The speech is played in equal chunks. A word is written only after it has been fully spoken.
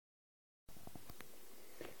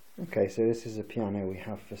Okay, so this is a piano we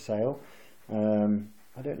have for sale.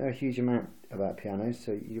 I don't know a huge amount about pianos,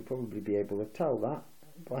 so you'll probably be able to tell that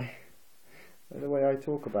by the way I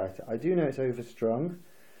talk about it. I do know it's overstrung.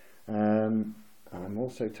 I'm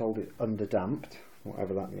also told it's underdamped,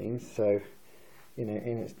 whatever that means. So, you know,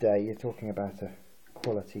 in its day, you're talking about a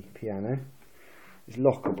quality piano. It's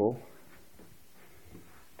lockable.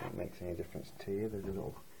 That makes any difference to you. There's a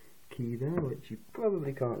little key there, which you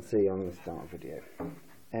probably can't see on the start video.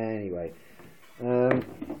 Anyway,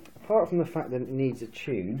 apart from the fact that it needs a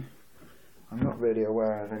tune, I'm not really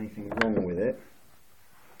aware of anything wrong with it.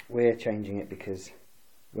 We're changing it because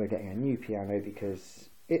we're getting a new piano because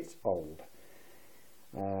it's old.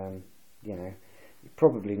 You know, you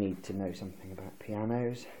probably need to know something about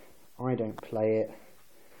pianos. I don't play it.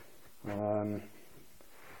 I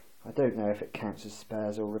don't know if it counts as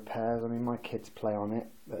spares or repairs. I mean, my kids play on it,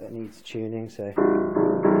 but it needs tuning, so...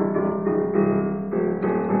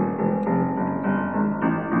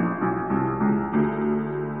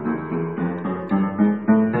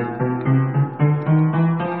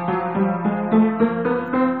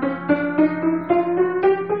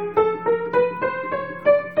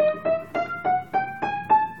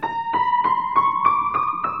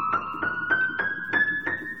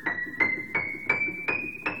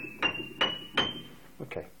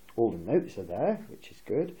 Okay, all the notes are there, which is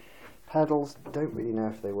good. Pedals, don't really know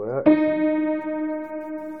if they work. That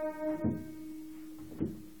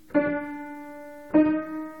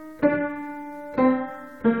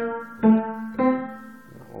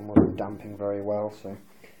one wasn't damping very well, so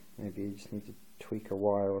maybe you just need to tweak a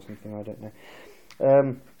wire or something, I don't know.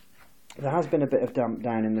 There has been a bit of damp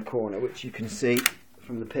down in the corner, which you can see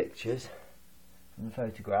from the pictures, from the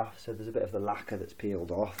photograph, so there's a bit of the lacquer that's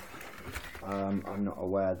peeled off. I'm not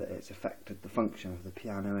aware that it's affected the function of the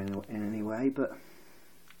piano in any way, but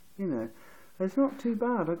you know, it's not too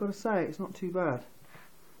bad. I've got to say, it's not too bad.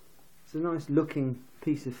 It's a nice looking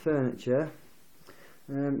piece of furniture.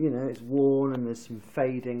 You know, it's worn and there's some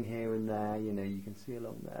fading here and there. You know, you can see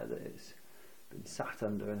along there that it's been sat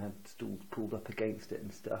under and had stools pulled up against it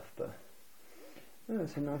and stuff. But yeah,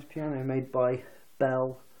 it's a nice piano made by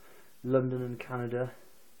Bell, London and Canada.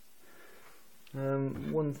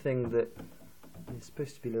 One thing that there's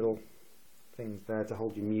supposed to be little things there to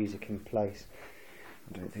hold your music in place.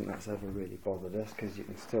 I don't think that's ever really bothered us because you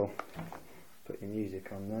can still put your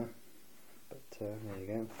music on there. But there you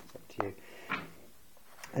go, it's up to you.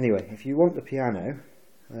 Anyway, if you want the piano,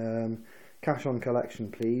 cash on collection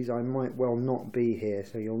please. I might well not be here,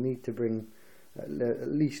 so you'll need to bring at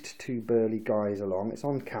least 2 burly guys along. It's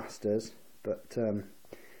on casters, but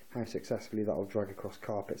how successfully that'll drag across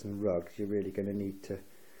carpets and rugs, you're really going to need to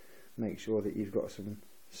make sure that you've got some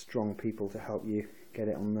strong people to help you get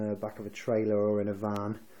it on the back of a trailer or in a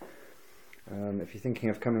van. If you're thinking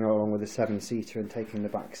of coming along with a 7-seater and taking the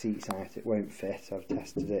back seats out, it won't fit. I've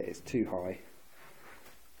tested it, it's too high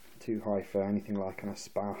for anything like an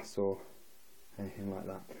Espas or anything like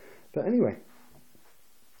that. But anyway,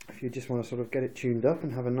 if you just want to sort of get it tuned up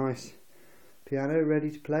and have a nice piano ready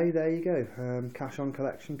to play, there you go. Cash on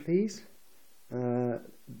collection please.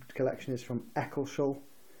 Collection is from Eccleshall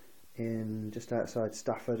in just outside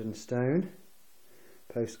Stafford and Stone.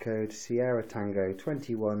 Postcode Sierra Tango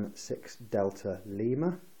 21 6 Delta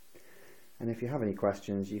Lima. And if you have any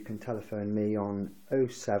questions, you can telephone me on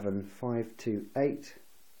 07528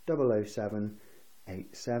 007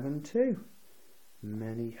 872.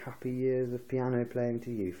 Many happy years of piano playing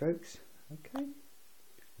to you folks. Okay,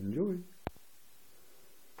 enjoy.